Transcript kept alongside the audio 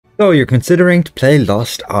So you're considering to play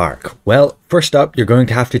Lost Ark. Well, first up, you're going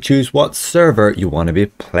to have to choose what server you want to be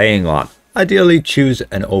playing on. Ideally choose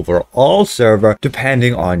an overall server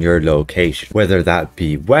depending on your location, whether that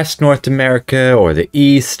be West North America or the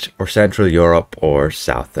East or Central Europe or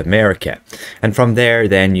South America. And from there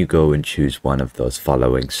then you go and choose one of those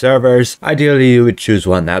following servers. Ideally you would choose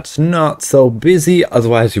one that's not so busy,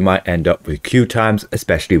 otherwise you might end up with queue times,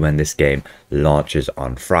 especially when this game launches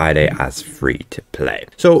on Friday as free to play.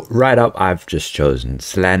 So right up, I've just chosen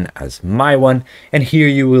Slen as my one, and here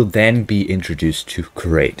you will then be introduced to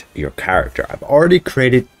create your character. I've already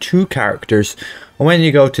created 2 characters, and when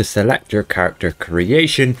you go to select your character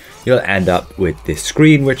creation, you'll end up with this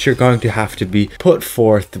screen which you're going to have to be put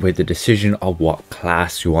forth with the decision of what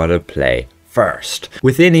class you want to play first.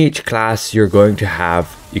 Within each class you're going to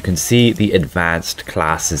have, you can see the advanced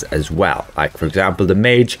classes as well. Like for example, the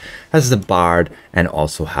mage has the bard and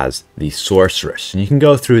also has the sorceress, and you can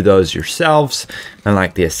go through those yourselves. And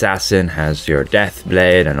like the assassin has your death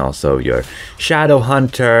blade and also your shadow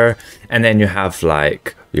hunter, and then you have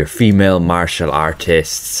like your female martial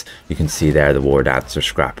artists. You can see there the war dancer,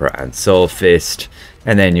 scrapper and soul fist.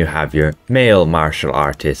 And then you have your male martial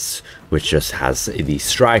artists, which just has the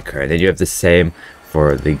striker. And then you have the same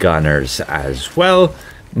for the gunners as well.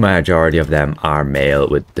 Majority of them are male,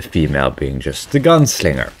 with the female being just the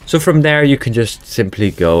gunslinger. So from there you can just simply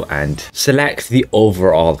go and select the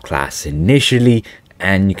overall class initially,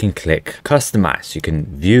 and you can click customize. You can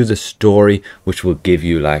view the story, which will give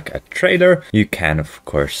you like a trailer. You can of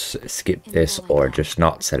course skip this or just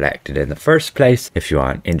not select it in the first place if you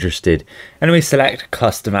aren't interested. And we select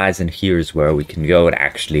customize, and here's where we can go and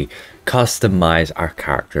actually customize our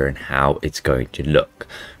character and how it's going to look.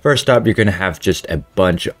 First up, you're going to have just a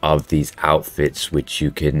bunch of these outfits which you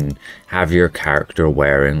can have your character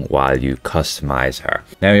wearing while you customize her.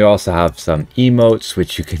 Now you also have some emotes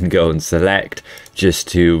which you can go and select just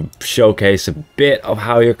to showcase a bit of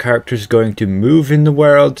how your character is going to move in the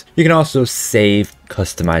world. You can also save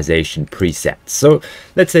customization presets. So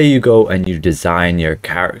let's say you go and you design your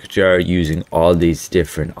character using all these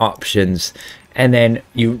different options, and then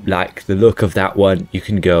you like the look of that one, you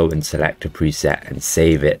can go and select a preset and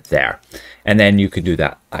save it there. And then you could do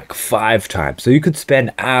that like 5 times. So you could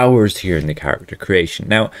spend hours here in the character creation.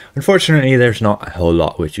 Now, unfortunately, there's not a whole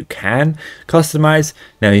lot which you can customize.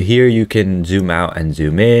 Now here you can zoom out and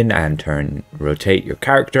zoom in and rotate your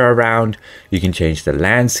character around. You can change the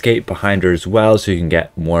landscape behind her as well, so you can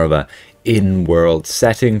get more of a in-world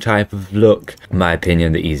setting type of look. In my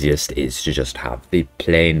opinion, the easiest is to just have the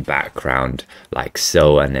plain background like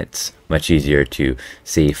so, and it's much easier to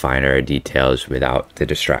see finer details without the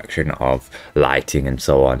distraction of lighting and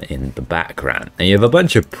so on in the background. And you have a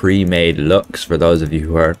bunch of pre-made looks for those of you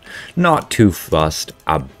who are not too fussed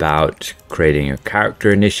about creating your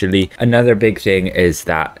character initially. Another big thing is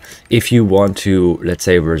that if you want to, let's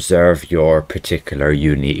say, reserve your particular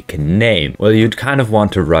unique name, well, you'd kind of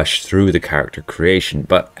want to rush through the character creation.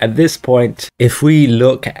 But at this point, if we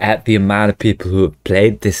look at the amount of people who have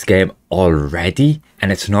played this game already,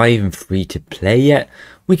 and it's not even free to play yet,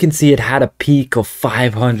 we can see it had a peak of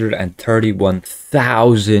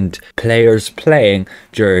 531,000 players playing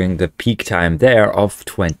during the peak time there of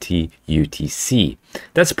 20 UTC.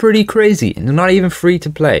 That's pretty crazy, and they're not even free to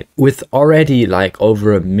play. With already like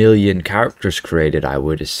over 1 million characters created, I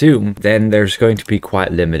would assume, then there's going to be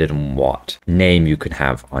quite limited on what name you can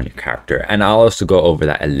have on your character. And I'll also go over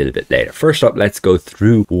that a little bit later. First up, let's go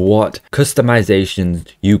through what customizations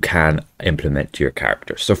you can implement to your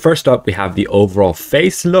character. So first up, we have the overall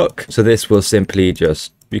face look. So this will simply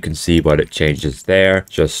just, you can see what it changes there.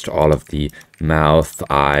 Just all of the mouth,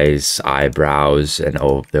 eyes, eyebrows, and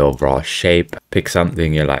the overall shape. Pick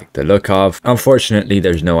something you like the look of. Unfortunately,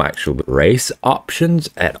 there's no actual race options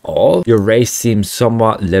at all. Your race seems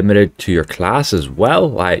somewhat limited to your class as well.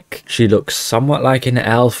 Like, she looks somewhat like an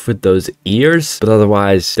elf with those ears, but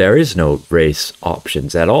otherwise there is no race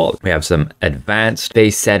options at all. We have some advanced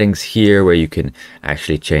face settings here where you can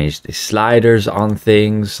actually change the sliders on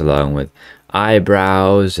things along with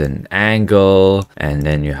eyebrows and angle, and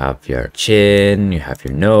then you have your chin, you have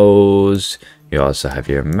your nose, you also have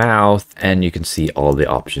your mouth, and you can see all the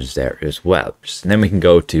options there as well. And then we can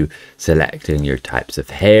go to selecting your types of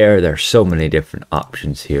hair. There are so many different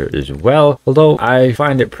options here as well, although I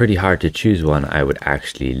find it pretty hard to choose one I would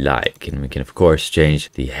actually like. And we can of course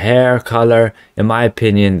change the hair color. In my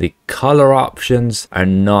opinion, the color options are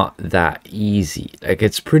not that easy. Like,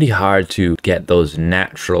 it's pretty hard to get those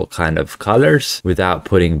natural kind of colors without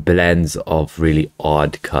putting blends of really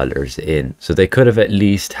odd colors in. So they could have at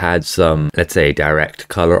least had some, let's say, direct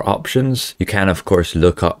color options. You can of course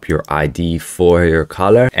look up your ID for your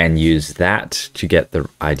color and use that to get the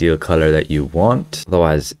ideal color that you want.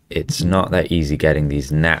 Otherwise, it's not that easy getting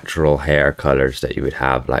these natural hair colors that you would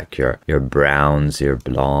have, like your browns, your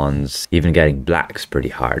blondes. Even getting black's pretty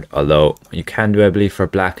hard. Although what you can do, I believe, for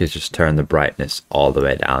black is just turn the brightness all the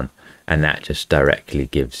way down, and that just directly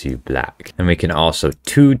gives you black. And we can also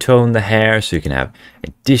two-tone the hair, so you can have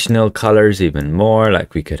additional colors even more.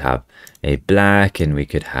 Like, we could have a black and we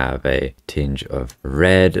could have a tinge of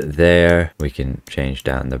red there. We can change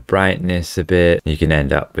down the brightness a bit. You can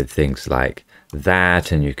end up with things like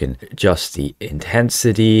that, and you can adjust the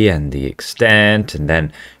intensity and the extent, and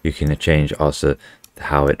then you can change also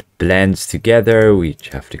how it blends together. We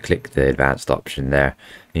have to click the advanced option there.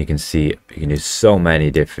 You can see you can do so many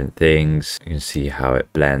different things. You can see how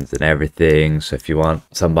it blends and everything. So if you want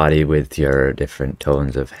somebody with your different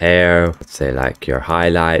tones of hair, let's say like your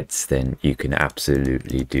highlights, then you can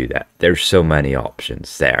absolutely do that. There's so many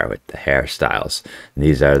options there with the hairstyles. And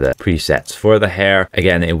these are the presets for the hair.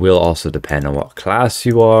 Again, it will also depend on what class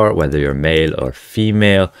you are, whether you're male or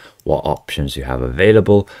female, what options you have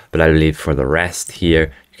available. But I believe for the rest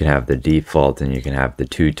here, you can have the default and you can have the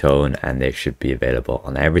two-tone, and they should be available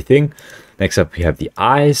on everything. Next up, we have the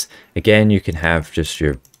eyes. Again, you can have just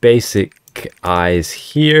your basic eyes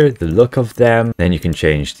here, the look of them. Then you can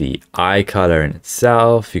change the eye color in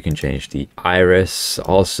itself. You can change the iris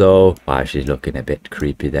also. Wow, she's looking a bit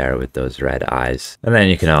creepy there with those red eyes. And then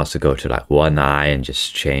you can also go to like one eye and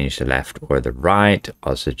just change the left or the right,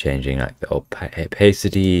 also changing like the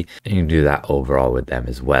opacity. And you can do that overall with them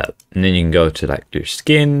as well. And then you can go to like your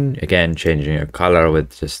skin, again changing your color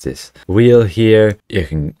with just this wheel here. You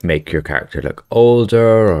can make your character look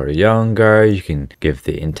older or younger. You can give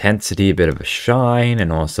the intensity a bit of a shine,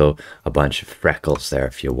 and also a bunch of freckles there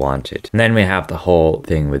if you want it. And then we have the whole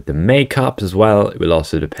thing with the makeup as well. It will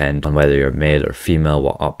also depend on whether you're male or female,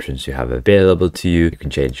 what options you have available to you. You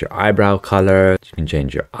can change your eyebrow color. You can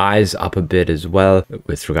change your eyes up a bit as well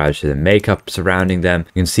with regards to the makeup surrounding them.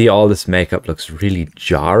 You can see all this makeup looks really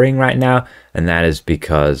jarring right now, and that is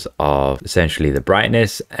because of essentially the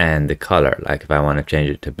brightness and the color. Like, if I want to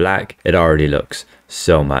change it to black, it already looks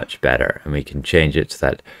so much better, and we can change it so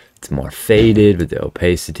that it's more faded with the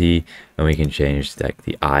opacity, and we can change like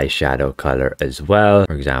the eyeshadow color as well.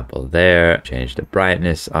 For example, there, change the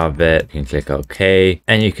brightness of it. You can click OK,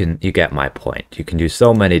 and you get my point. You can do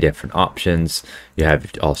so many different options. You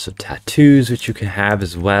have also tattoos, which you can have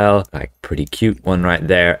as well, like pretty cute one right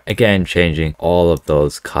there. Again, changing all of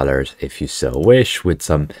those colors if you so wish, with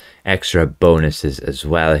some extra bonuses as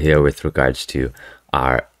well here with regards to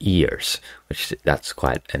our ears, which that's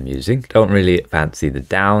quite amusing. Don't really fancy the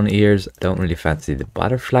down ears. Don't really fancy the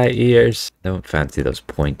butterfly ears. Don't fancy those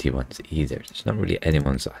pointy ones either. There's not really any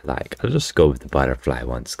ones I like. I'll just go with the butterfly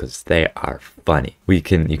ones because they are funny. You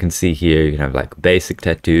can see here, you can have like basic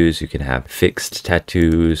tattoos. You can have fixed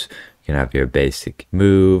tattoos. You can have your basic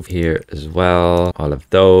move here as well. All of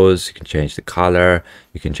those. You can change the color.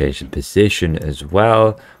 You can change the position as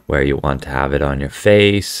well, where you want to have it on your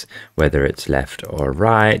face, whether it's left or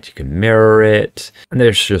right. You can mirror it, and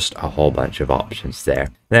there's just a whole bunch of options there.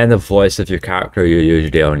 Then the voice of your character, you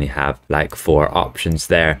usually only have like 4 options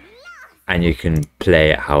there, and you can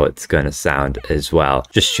play it how it's going to sound as well.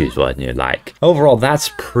 Just choose one you like. Overall,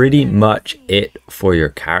 that's pretty much it for your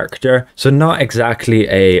character. So not exactly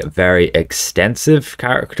a very extensive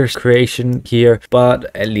character creation here,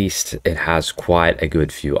 but at least it has quite a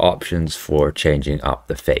good few options for changing up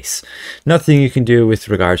the face. Nothing you can do with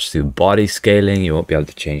regards to body scaling. You won't be able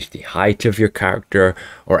to change the height of your character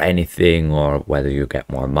or anything, or whether you get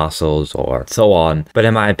more muscles or so on. But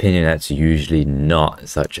in my opinion, that's usually not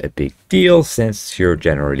such a big deal, since you're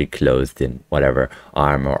generally clothed in whatever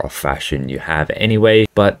armor or fashion you have anyway.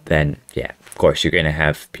 But then, yeah, of course, you're going to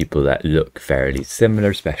have people that look fairly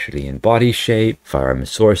similar, especially in body shape. If I'm a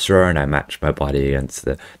sorcerer and I match my body against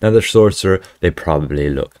another sorcerer, they probably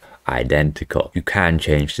look identical. You can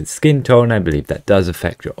change the skin tone. I believe that does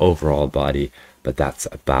affect your overall body, but that's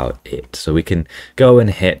about it. So we can go and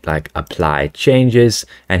hit like apply changes,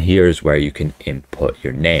 and here's where you can input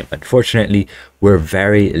your name. Unfortunately, we're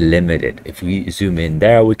very limited. If we zoom in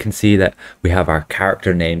there, we can see that we have our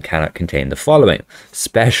character name cannot contain the following: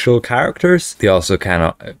 special characters. They also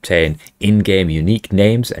cannot obtain in-game unique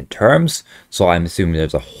names and terms. So I'm assuming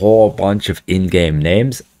there's a whole bunch of in-game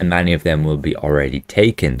names, and many of them will be already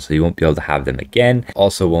taken, so you won't be able to have them again.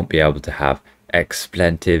 Also won't be able to have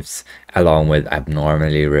expletives along with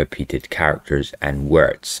abnormally repeated characters and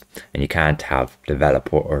words, and you can't have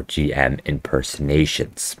developer or GM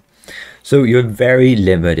impersonations. So you're very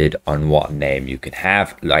limited on what name you can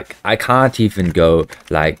have. Like, I can't even go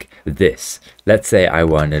like this. Let's say I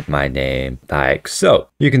wanted my name like so.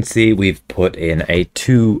 You can see we've put in a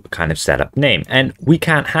 2 kind of setup name, and we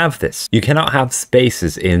can't have this. You cannot have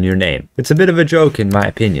spaces in your name. It's a bit of a joke in my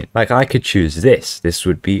opinion. Like, I could choose this. This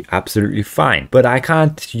would be absolutely fine, but I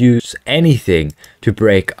can't use anything to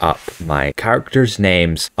break up my characters'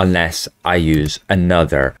 names unless I use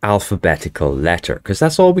another alphabetical letter, because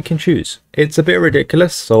that's all we can choose. It's a bit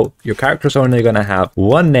ridiculous. So your character's only going to have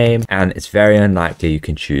one name, and it's very unlikely you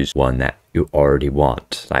can choose one that you already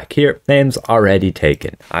want. Like here, name's already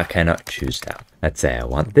taken. I cannot choose that. Let's say I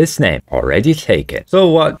want this name, already taken. So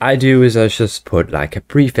what I do is I just put like a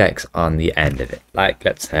prefix on the end of it. Like,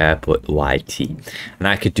 let's say I put YT, and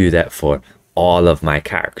I could do that for all of my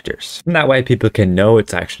characters. And that way people can know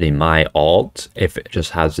it's actually my alt if it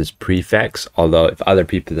just has this prefix, although if other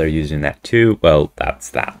people are using that too, well, that's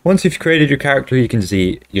that. Once you've created your character, you can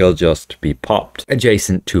see you'll just be popped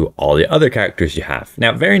adjacent to all the other characters you have.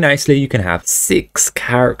 Now, very nicely, you can have 6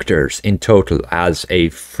 characters in total as a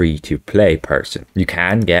free-to-play person. You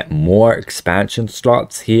can get more expansion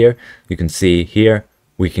slots here. You can see here,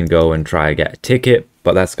 we can go and try to get a ticket,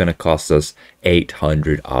 but that's going to cost us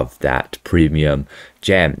 800 of that premium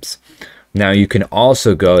gems. Now you can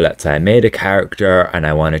also go, let's say I made a character and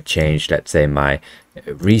I want to change, let's say, my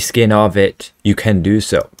reskin of it. You can do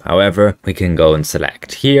so. However, we can go and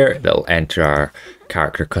select here. They'll enter our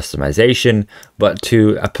character customization, but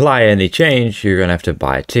to apply any change, you're going to have to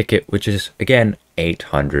buy a ticket, which is again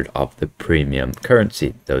 800 of the premium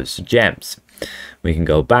currency, those gems. We can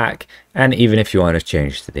go back, and even if you want to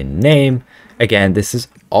change the name, again, this is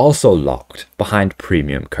also locked behind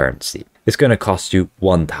premium currency. It's going to cost you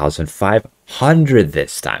 1,500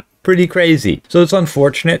 this time. Pretty crazy. So it's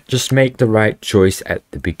unfortunate. Just make the right choice at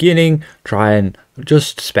the beginning. Try and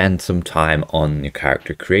just spend some time on your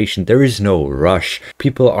character creation. There is no rush.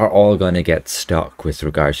 People are all going to get stuck with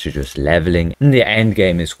regards to just leveling. And the end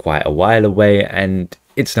game is quite a while away, and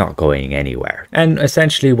it's not going anywhere. And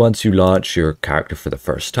essentially, once you launch your character for the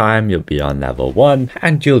first time, you'll be on level 1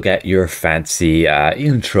 and you'll get your fancy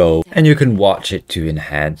intro, and you can watch it to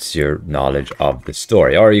enhance your knowledge of the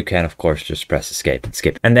story. Or you can, of course, just press escape and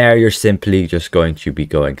skip. And there you're simply just going to be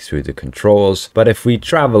going through the controls. But if we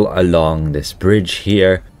travel along this bridge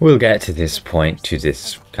here, we'll get to this point, to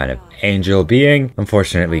this kind of angel being.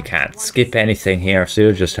 Unfortunately, we can't skip anything here, so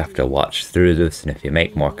you'll just have to watch through this. And if you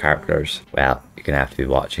make more characters, well, you're gonna have to be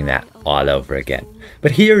watching that all over again.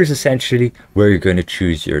 But here is essentially where you're going to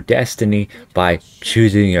choose your destiny by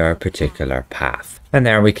choosing your particular path. And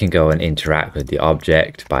there we can go and interact with the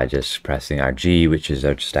object by just pressing our G, which is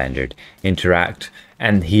our standard interact.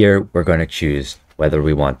 And here we're going to choose whether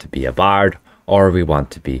we want to be a bard or we want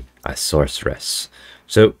to be a sorceress.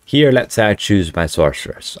 So here, let's say I choose my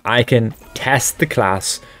sorceress. I can test the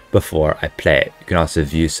class before I play it. You can also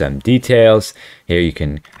view some details. Here you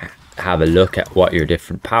can have a look at what your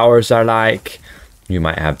different powers are like. You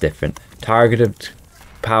might have different targeted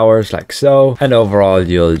powers like so, and overall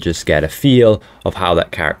you'll just get a feel of how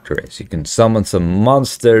that character is. You can summon some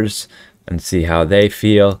monsters and see how they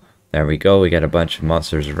feel. There we go, we get a bunch of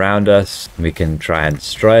monsters around us. We can try and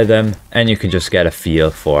destroy them, and you can just get a feel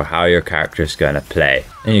for how your character is going to play.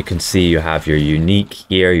 And you can see you have your unique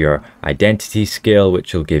here, your identity skill,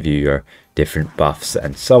 which will give you your different buffs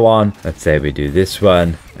and so on. Let's say we do this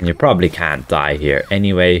one, and you probably can't die here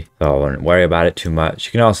anyway, so I wouldn't worry about it too much.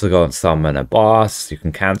 You can also go and summon a boss. You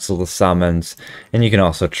can cancel the summons, and you can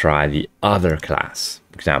also try the other class.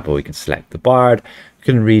 For example, we can select the bard. You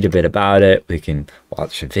can read a bit about it, we can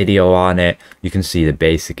watch a video on it, you can see the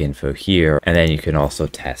basic info here, and then you can also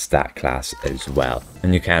test that class as well.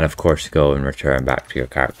 And you can, of course, go and return back to your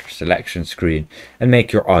character selection screen and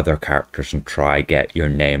make your other characters and try get your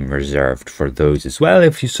name reserved for those as well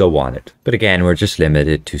if you so wanted. But again, we're just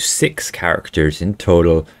limited to 6 characters in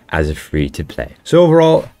total as a free to play. So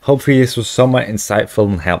overall, hopefully this was somewhat insightful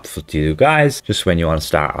and helpful to you guys, just when you want to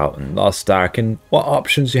start out in Lost Ark and what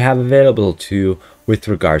options you have available to you with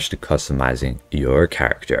regards to customizing your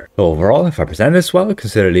character. So overall, if I present this well,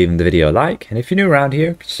 consider leaving the video a like, and if you're new around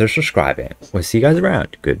here, consider subscribing. We'll see you guys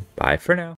around. Goodbye for now.